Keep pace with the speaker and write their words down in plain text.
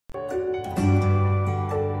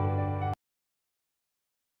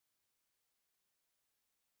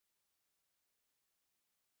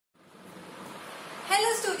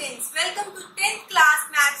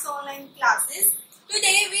online classes.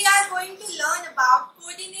 Today we are going to learn about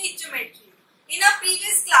coordinate geometry. In our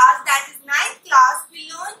previous class, that is 9th class, we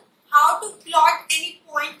learned how to plot any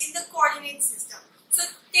point in the coordinate system. So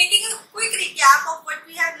taking a quick recap of what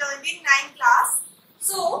we have learned in 9th class.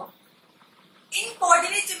 So in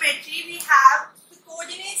coordinate geometry, we have the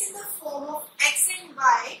coordinates in the form of x and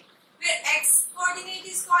y, where x coordinate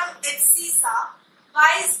is called abscissa,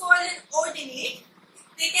 y is called an ordinate.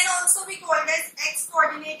 They can also be called as x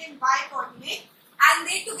coordinate and y coordinate, and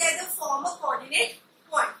they together form a coordinate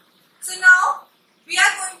point. So now we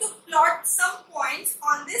are going to plot some points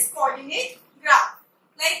on this coordinate graph,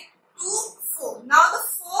 like 2, 4. Now the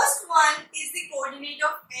first one is the coordinate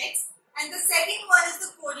of x and the second one is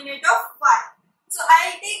the coordinate of y. So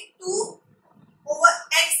I'll take 2 over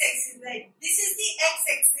x-axis, right? This is the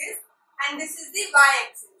x-axis and this is the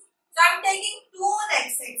y-axis. So I'm taking 2 on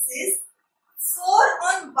x-axis, 4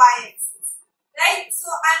 on y-axis, right? So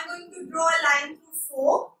I'm going to draw a line through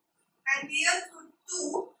 4 and here through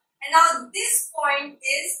 2, and now this point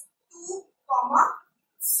is 2,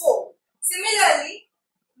 4. Similarly,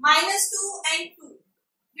 minus 2 and 2.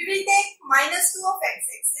 We will take minus 2 of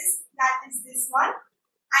x-axis, that is this one,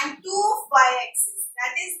 and 2 of y-axis,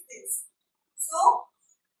 that is this. So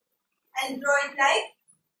I'll draw it like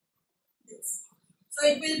this. So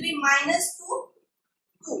it will be minus 2,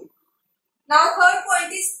 2. Now third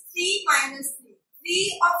point is 3 minus 3.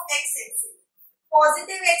 3 of x-axis.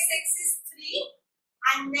 Positive x-axis 3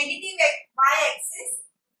 and negative y-axis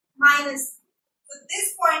minus 3. So this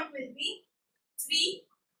point will be 3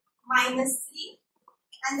 minus 3.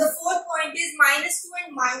 And the fourth point is minus 2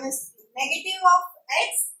 and minus 3. Negative of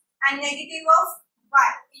x and negative of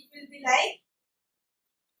y. It will be like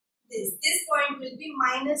this. This point will be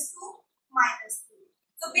minus 2, minus 3.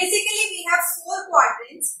 So basically we have 4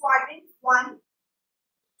 quadrants. Quadrant 1,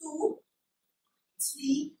 2,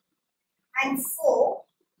 3 and 4.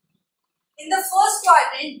 In the first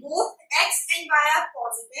quadrant, both x and y are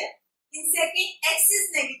positive. In second, x is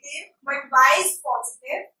negative but y is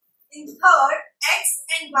positive. In third, x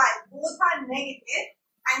and y both are negative.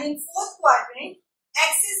 And in fourth quadrant,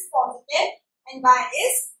 x is positive and y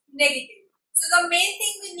is negative. So the main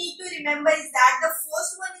thing we need to remember is that the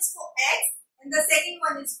first one is for x and the second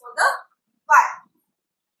one is for the y.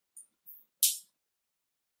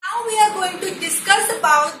 Now we are going to discuss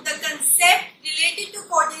about the concept related to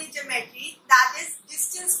coordinate geometry, that is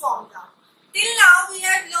distance formula. Till now we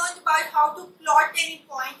have learned about how to plot any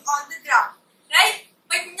point on the graph, right?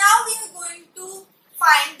 But now we are going to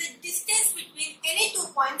find the distance between any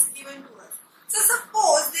 2 points given to us. So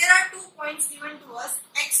suppose there are 2 points given to us,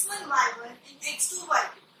 x1, y1 and x2,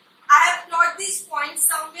 y2. I have plotted these points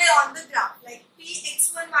somewhere on the graph, like p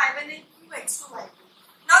x1, y1 and q x2, y2.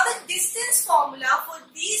 Now the distance formula for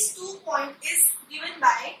these 2 points is given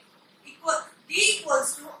by d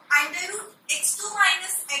equals to under root x2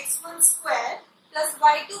 minus x1 square plus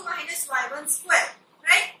y2 minus y1 square,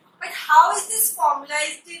 right? But how is this formula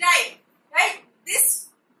is derived, right? This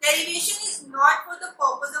derivation is not for the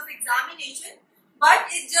purpose of examination, but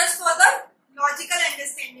it's just for the logical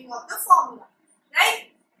understanding of the formula, right?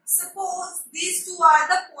 Suppose these 2 are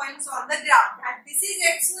the points on the graph, that this is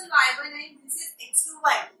x1, y1 and this is x2,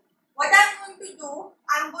 y2. What I'm going to do,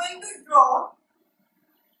 I'm going to draw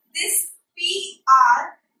this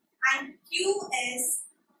PR and QS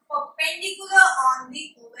perpendicular on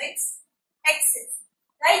the OX axis,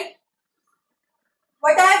 right?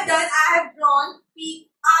 What I have done, I have drawn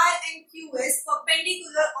PR and QS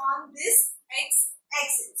perpendicular on this X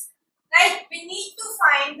axis, right? We need to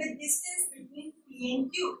find the distance between P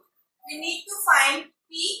and Q. We need to find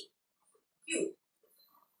P, Q,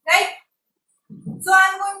 right? So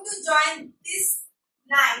I'm going to join this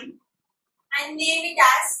line and name it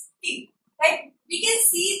as T, right? We can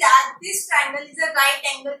see that this triangle is a right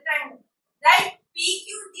angle triangle, right?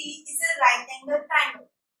 PQT is a right angle triangle.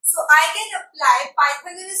 So I can apply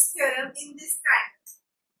Pythagoras theorem in this triangle.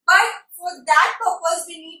 But for that purpose,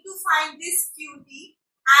 we need to find this QT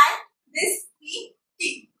and this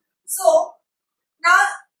PT. So now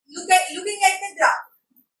looking at the graph,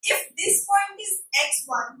 if this point is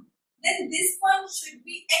x1, then this point should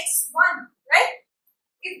be x1, right?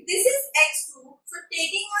 If this is x2, so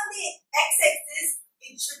taking on the x-axis,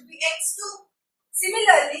 it should be x2.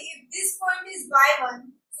 Similarly, if this point is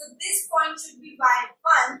y1, so this point should be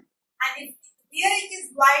y1, and if here it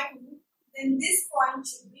is y2, then this point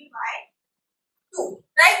should be y2,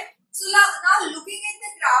 right? So now looking at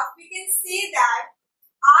the graph, we can say that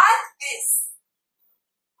RS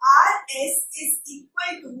is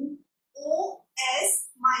equal to OS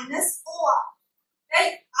minus OR,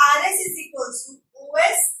 right? RS is equals to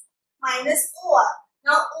OS minus OR.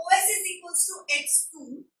 Now OS is equals to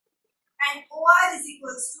x2 and OR is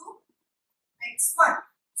equals to x1.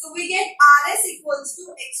 So we get RS equals to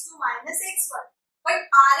x2 minus x1. But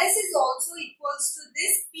RS is also equals to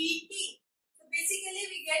this PT. So basically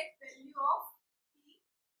we get value of P.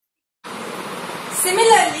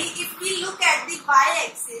 Similarly, if we look at the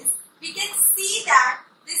y-axis, we can see that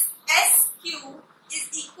this SQ is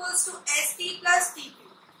equals to ST plus TQ.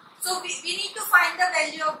 So we need to find the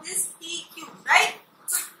value of this TQ, right?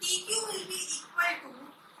 So TQ will be equal to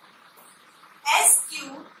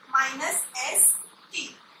SQ minus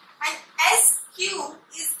ST. And SQ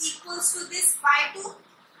is equals to this Y2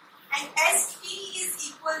 and ST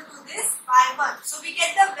is equal to this Y1. So we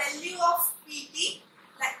get the value of PT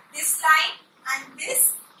like this line and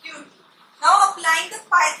this QT. Now applying the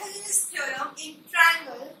Pythagoras theorem in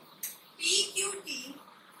triangle PQT,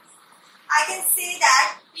 I can say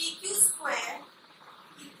that PQ square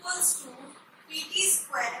equals to PT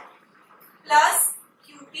square plus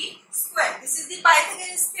QT square. This is the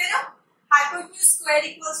Pythagoras theorem. Hypotenuse square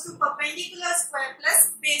equals to perpendicular square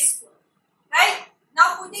plus base square. Right?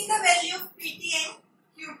 Now putting the value of PT and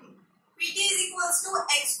QT. PT is equals to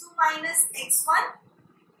x2 minus x1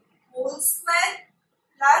 whole square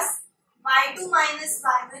plus y2 minus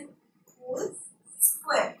y1 whole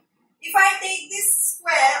square. If I take this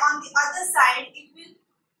square on the other side, it will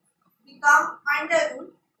become under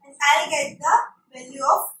root and I'll get the value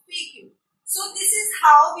of PQ. So this is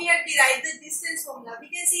how we have derived the distance formula.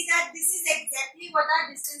 We can see that this is exactly what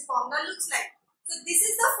our distance formula looks like. So this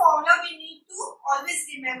is the formula we need to always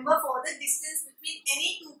remember for the distance between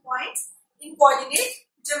any 2 points in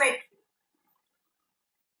coordinate geometry.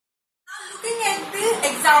 Now looking at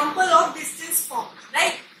the example of distance formula,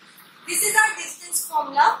 right? This is our distance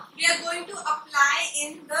formula we are going to apply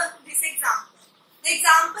in this example. The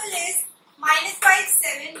example is -5,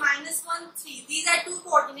 7, -1, 3. These are two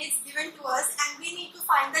coordinates given to us and we need to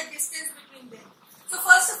find the distance between them. So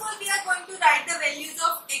first of all, we are going to write the values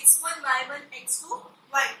of x1, y1, x2,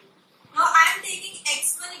 y2. Now I am taking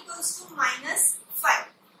x1 equals to -5,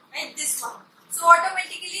 right? This one. So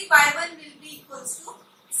automatically y1 will be equals to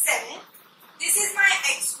 7. This is my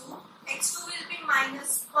x2. x2 will be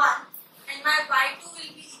 -1 and my y2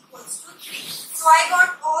 will be equals to 3. So I got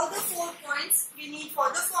all the 4 points we need for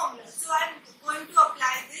the formula. So I am going to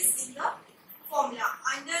apply this in the formula.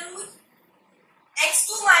 Under root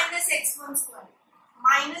x2 minus x1 square.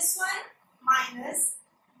 -1 minus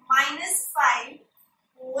 -5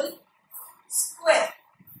 whole square.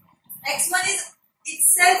 x1 is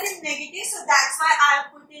itself in negative, so that's why I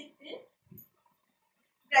put it in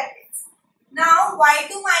brackets. Now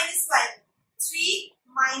y2 minus y1. 3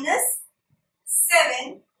 minus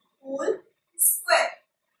 7 whole square.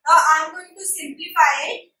 Now I am going to simplify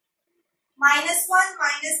it. -1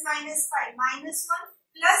 minus -5. -1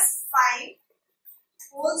 plus 5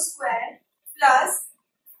 whole square plus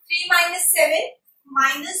 3 minus 7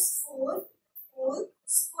 -4 whole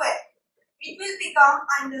square. It will become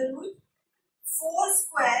under root 4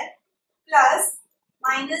 square plus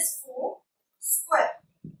 -4 square.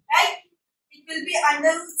 Right? It will be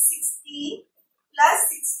under root 16 plus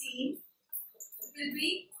 16. It will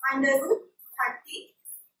be under root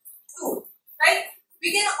 32. Right?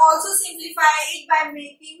 We can also simplify it by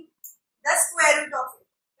making the square root of it.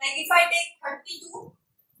 Like if I take 32,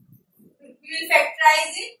 we will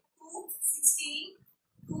factorize it. 2, 16,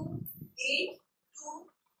 2, 8, 2,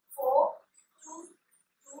 4, 2,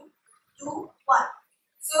 2, 2, 1.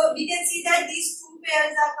 So we can see that these two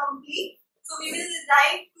pairs are complete. So we will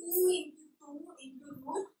write 2 into 2 into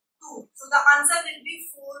root 2. So the answer will be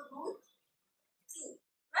 4 root 2.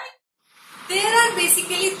 Right? There are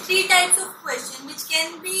basically 3 types of questions which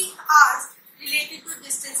can be asked related to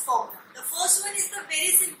distance formula. The first one is the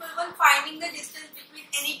very simple one, finding the distance between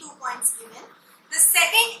any 2 points given. The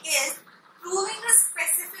second is proving a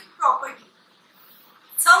specific property.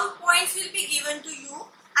 Some points will be given to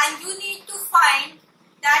you and you need to find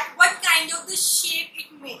that what kind of the shape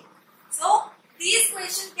it makes. So these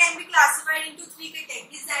questions can be classified into 3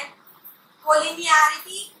 categories, that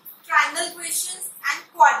collinearity, triangle questions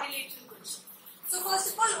and quadrilateral questions. So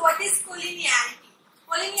first of all, what is collinearity?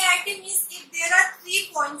 Collinearity means if there are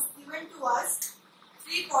 3 points given to us,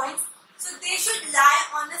 3 points, so they should lie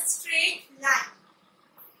on a straight line.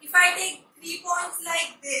 If I take 3 points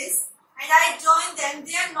like this and I join them,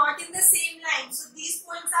 they are not in the same line. So these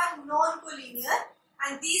points are non-collinear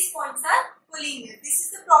and these points are collinear. This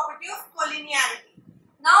is the property of collinearity.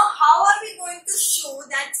 Now how are we going to show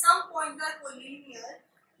that some points are collinear?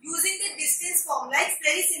 Using the distance formula, it's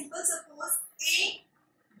very simple. Suppose A,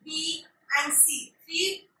 B and C,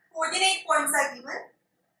 3 coordinate points are given.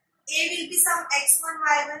 A will be some x1,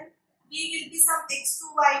 y1, B will be some x2,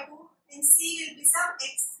 y2, and C will be some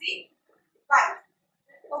x3, y2.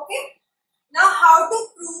 Okay. Now, how to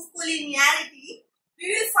prove collinearity? We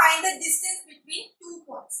will find the distance between 2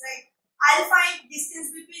 points, right? I'll find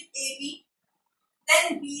distance between AB,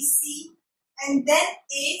 then BC, and then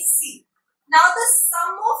AC. Now, the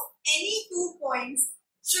sum of any 2 points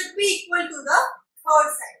should be equal to the third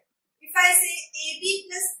side. If I say AB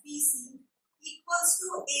plus BC equals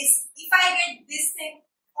to AC, if I get this thing,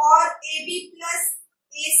 or AB plus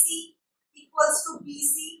AC equals to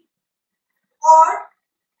BC, or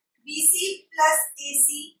BC plus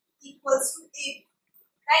AC equals to AB,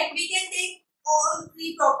 right? We can take all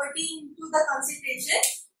three properties into the consideration.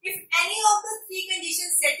 If any of the three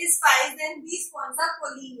conditions satisfies, then these points are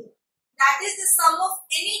collinear. That is, the sum of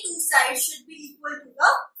any two sides should be equal to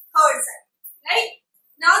the third side, right?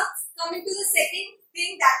 Now, coming to the second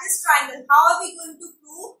thing, that is triangle. How are we going to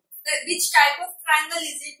prove that which type of triangle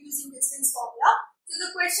is it using distance formula? So,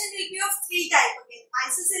 the question will be of three types again: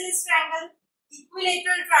 isosceles triangle,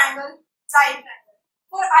 equilateral triangle, side triangle.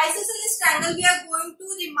 For isosceles triangle, we are going to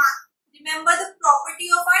remember the property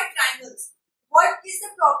of our triangles. What is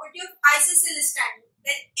the property of isosceles triangle?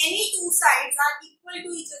 That any two sides are equal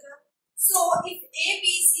to each other. So, if A, B,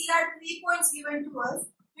 C are 3 points given to us,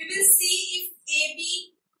 we will see if AB,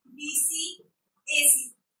 BC,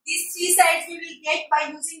 AC. These three sides we will get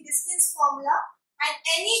by using distance formula, and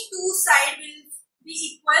any two sides will be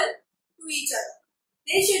equal to each other.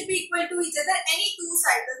 They should be equal to each other, any two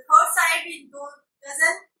sides. The third side we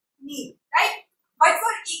doesn't need, right? But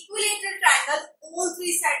for equilateral triangle, all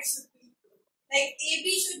three sides should be equal. Like AB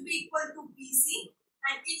should be equal to BC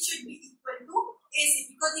and it should be equal to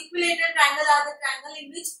AC, because equilateral triangle are the triangle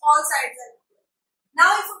in which all sides are equal.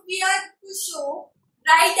 Now, if we are to show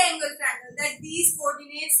right angle triangle, that these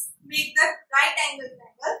coordinates make the right angle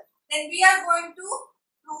triangle, then we are going to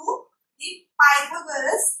prove the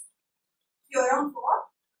Pythagoras theorem for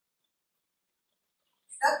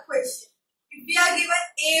the question. If we are given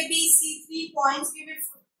A, B, C 3 points, we will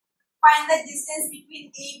find the distance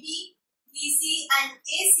between AB, BC and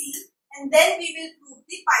AC, and then we will prove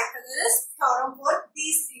the Pythagoras theorem for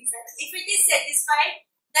these three sides. If it is satisfied,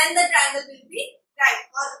 then the triangle will be right,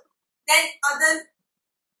 or then other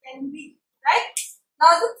can be right.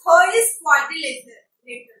 Now the third is quadrilateral.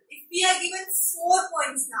 If we are given 4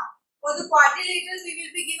 points now, for the quadrilaterals we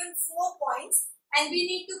will be given 4 points, and we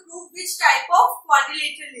need to prove which type of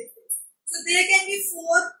quadrilateral is this. So there can be 4: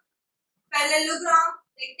 parallelogram,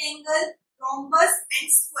 rectangle, rhombus and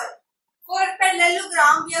square. For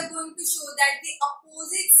parallelogram, we are going to show that the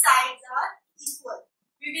opposite sides are equal.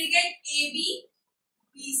 We will get AB,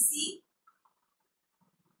 BC,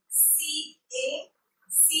 CA,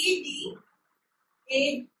 CD,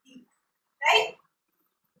 AD, right?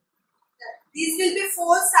 These will be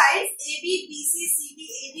 4 sides: AB, BC, CD,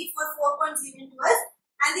 AD, for 4 points given to us,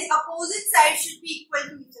 and the opposite sides should be equal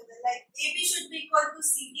to each other. Like AB should be equal to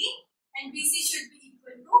CD and BC should be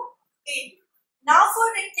equal to AD. Now for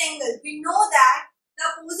rectangle, we know that the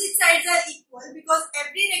opposite sides are equal because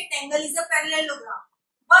every rectangle is a parallelogram.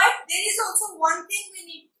 But there is also one thing we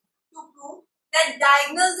need to prove, that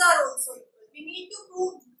diagonals are also equal. We need to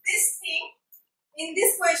prove this thing in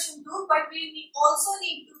this question too, but we also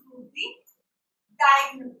need to prove the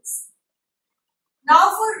diagonals.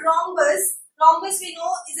 Now for rhombus we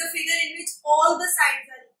know is a figure in which all the sides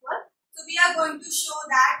are equal. So we are going to show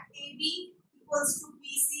that AB equals to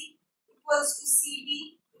BC equals to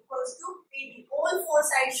CD equals to AD. All 4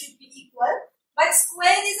 sides should be equal. But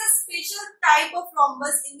square is a special type of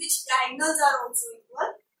rhombus in which diagonals are also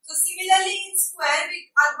equal. So similarly in square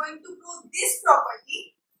we are going to prove this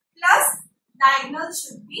property, plus diagonals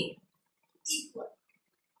should be equal.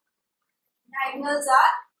 Diagonals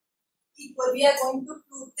are equal. We are going to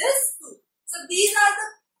prove this too. So these are the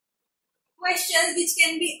questions which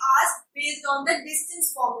can be asked based on the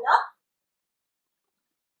distance formula.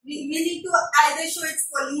 We need to either show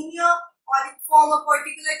it's collinear, or it form a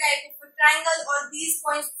particular type of a triangle, or these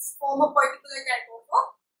points form a particular type of a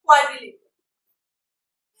quadrilateral.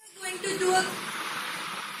 We are going to do a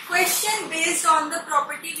question based on the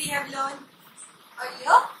property we have learned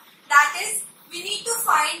earlier. That is, we need to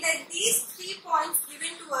find that these 3 points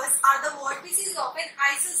given to us are the vertices of an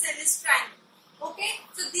isosceles triangle. Okay,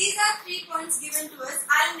 so these are 3 points given to us.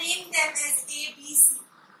 I'll name them as A, B, C.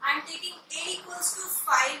 I'm taking A equals to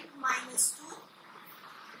 5 minus 2,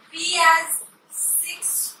 B as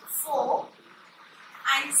 6, 4,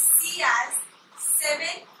 and C as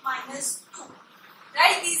 7 minus 2.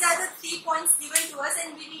 Right? These are the 3 points given to us,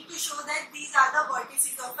 and we need to show that these are the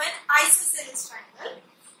vertices of an isosceles triangle.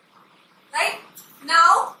 Right?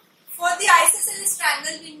 Now, For the isosceles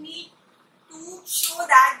triangle, we need to show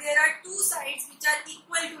that there are two sides which are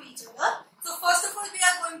equal to each other. So first of all, we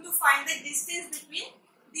are going to find the distance between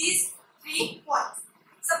these 3 points.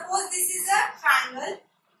 Suppose this is a triangle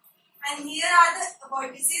and here are the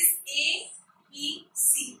vertices A, B,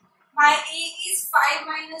 C. My A is 5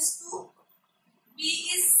 minus 2, B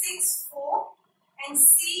is 6, 4 and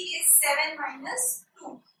C is 7 minus 2.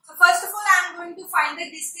 So first of all, I am going to find the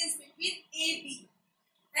distance between AB.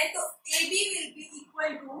 Right? So AB will be equal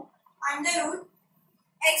to under root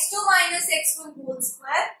x2 minus x1 whole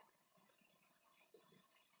square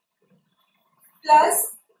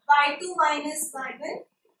plus y2 minus y1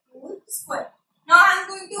 whole square. Now I am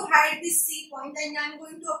going to hide this C point and I am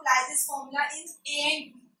going to apply this formula in A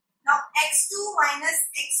and B. Now x2 minus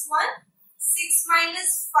x1, 6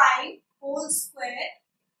 minus 5 whole square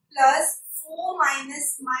plus 4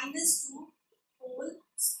 minus minus 2 whole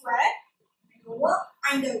square over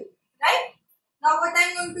under root. Right? Now what I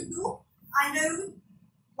am going to do? Under root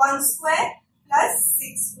 1 square plus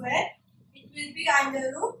 6 square. It will be under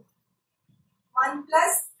root 1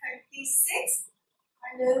 plus 36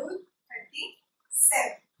 under root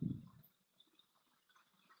 37.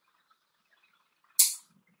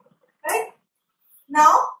 Right?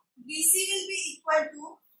 Now BC will be equal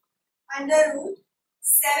to under root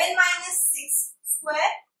 7 minus 6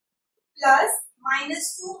 square plus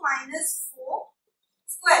minus 2 minus 4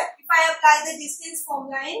 square. If I apply the distance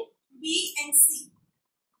formula in B and C,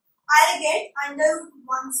 I will get under root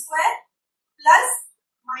 1 square plus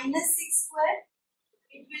minus 6 square.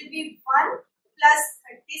 It will be 1 plus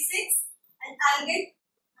 36 and I will get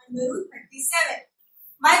under root 37.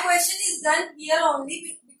 My question is done here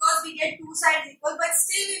only because we get two sides equal, but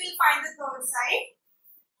still we will find the third side.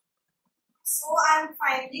 So I am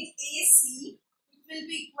finding AC. It will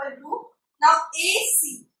be equal to, now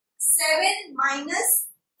AC 7 minus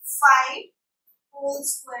 5 whole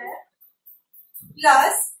square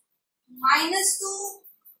plus minus 2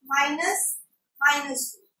 minus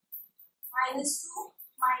minus 2 minus 2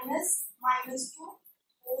 minus minus 2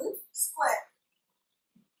 whole square.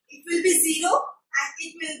 It will be 0 and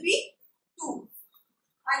it will be 2.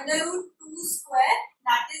 Under root 2 square,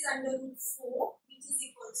 that is under root 4, which is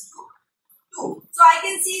equals to 2. So I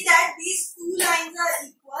can see that these two lines are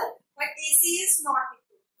equal, but AC is not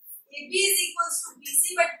equal. AB is equals to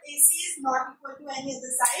BC, but AC is not equal to any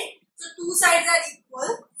other side. So two sides are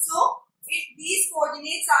equal. So these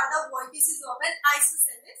coordinates are the vertices of an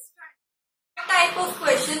isosceles triangle. One type of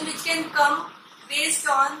question which can come based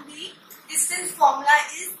on the distance formula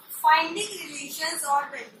is finding relations or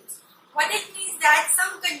values. What it means that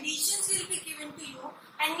some conditions will be given to you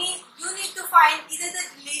and you need to find either the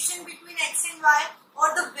relation between x and y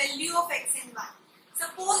or the value of x and y.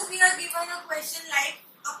 Suppose we are given a question like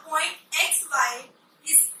a point xy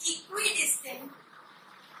is equidistant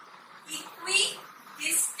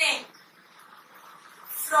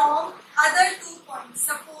from other 2 points.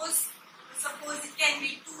 Suppose it can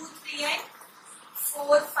be 2, 3 and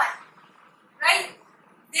 4, 5. Right?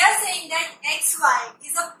 They are saying that xy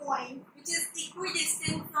is a point which is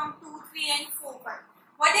equidistant from 2, 3 and 4, 5.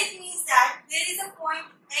 What it means that there is a point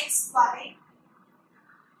xy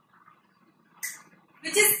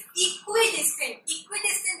which is equidistant.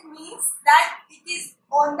 Equidistant means that it is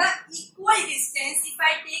on the equal distance if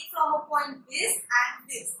I take from a point this and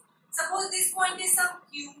this. Suppose this point is some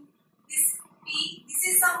q, this p, this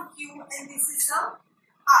is some q and this is some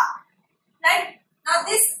r. Right? Now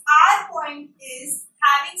this r point is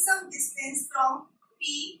having some distance from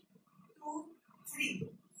P to 3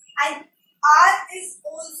 and R is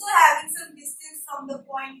also having some distance from the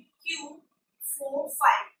point Q 4,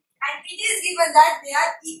 5 and it is given that they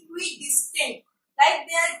are equidistant. Like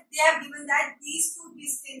they have given that these two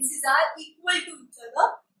distances are equal to each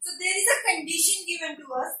other. So there is a condition given to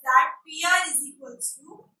us that PR is equals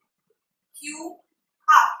to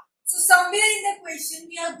QR. So somewhere in the question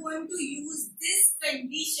we are going to use this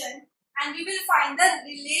condition and we will find the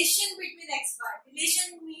relation between x, y.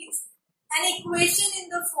 Relation means an equation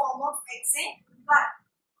in the form of x and y.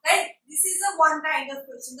 Right? This is the one kind of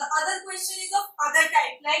question. The other question is of other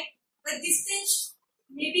type, like the distance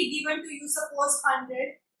may be given to you, suppose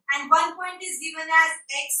 100, and one point is given as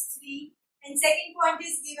x3 and second point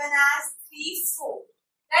is given as 3, 4.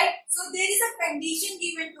 Right? So there is a condition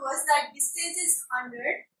given to us that distance is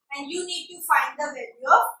 100 and you need to find the value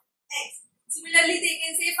of x. Similarly, they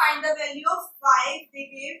can say find the value of y. They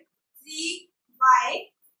gave 3y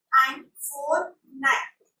and 4,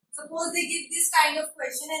 9. Suppose they give this kind of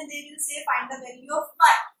question and they will say find the value of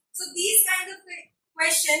y. So these kind of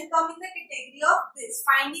questions come in the category of this,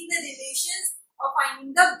 finding the relations or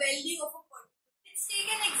finding the value of a point. Let's Let's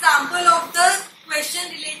take an example of the question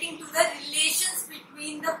relating to the relations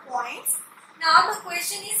between the points. Now the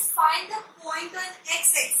question is, find the point on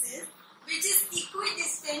x-axis which is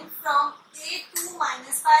equidistant from a 2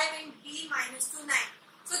 minus 5 and b minus 2 9.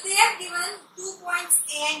 So they have given 2 points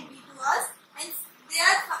a and b to us, and they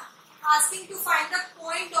are asking to find the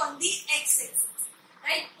point on the x-axis.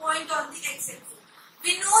 Right? Point on the x-axis.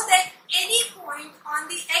 We know that any point on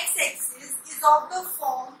the x-axis is of the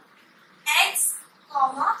form x,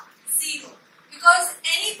 0, because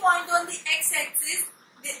any point on the x-axis,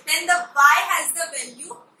 then the y has the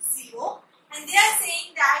value 0, and they are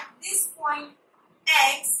saying that this point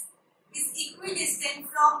x is equidistant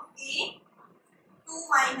from a 2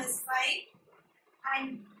 minus 5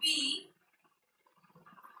 and b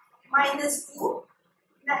minus 2.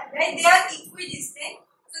 When they are equidistant,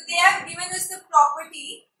 so they have given us the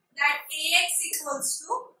property that ax equals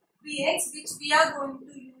to bx, which we are going to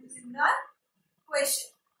use in the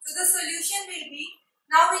question. So the solution will be,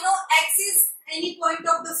 now we know x is any point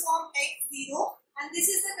of the form x0, and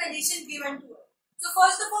this is the condition given to us. So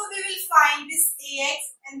first of all, we will find this ax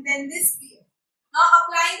and then this bx. Now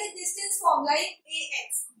applying the distance formula in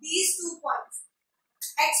ax, these 2 points,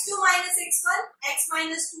 x2 minus x1, x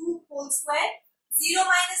minus 2 whole square, 0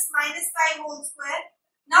 minus minus 5 whole square.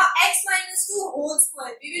 Now x minus 2 whole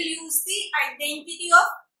square, we will use the identity of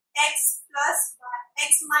x plus y,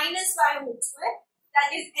 x minus y whole square,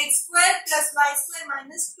 that is x square plus y square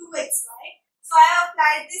minus 2xy. So I have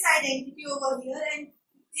applied this identity over here and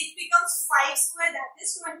it becomes 5 square, that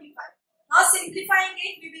is 25. Now simplifying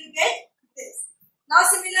it, we will get this. Now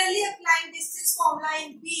similarly applying distance formula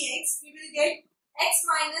in bx, we will get x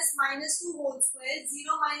minus minus 2 whole square,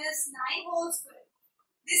 0 minus 9 whole square.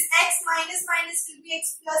 This x minus minus will be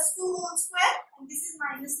x plus 2 whole square, and this is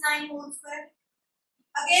minus 9 whole square.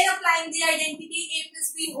 Again applying the identity a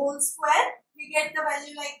plus b whole square, we get the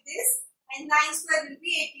value like this, and 9 square will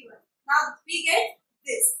be 81. Now we get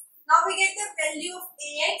this. Now we get the value of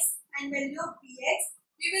ax and value of bx.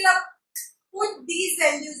 We will put these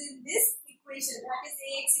values in this equation, that is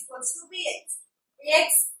ax equals to bx.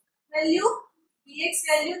 Ax value, bx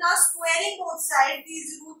value. Now squaring both sides,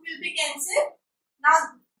 these root will be cancelled.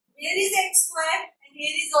 Now here is x square and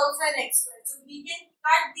here is also an x square. So we can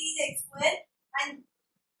cut these x square and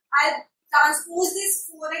I'll transpose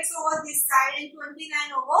this 4x over this side and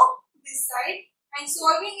 29 over this side, and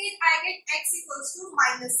solving it I get x equals to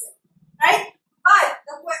minus 7. Right? But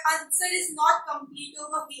the answer is not complete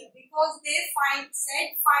over here because they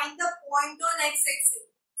said find the point on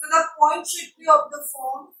x-axis. So the point should be of the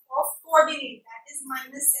form of coordinate, that is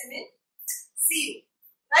minus 7, 0.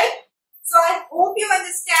 Right? So I hope you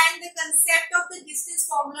understand the concept of the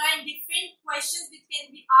distance formula and different questions which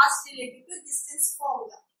can be asked related to distance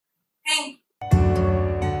formula. Thank you.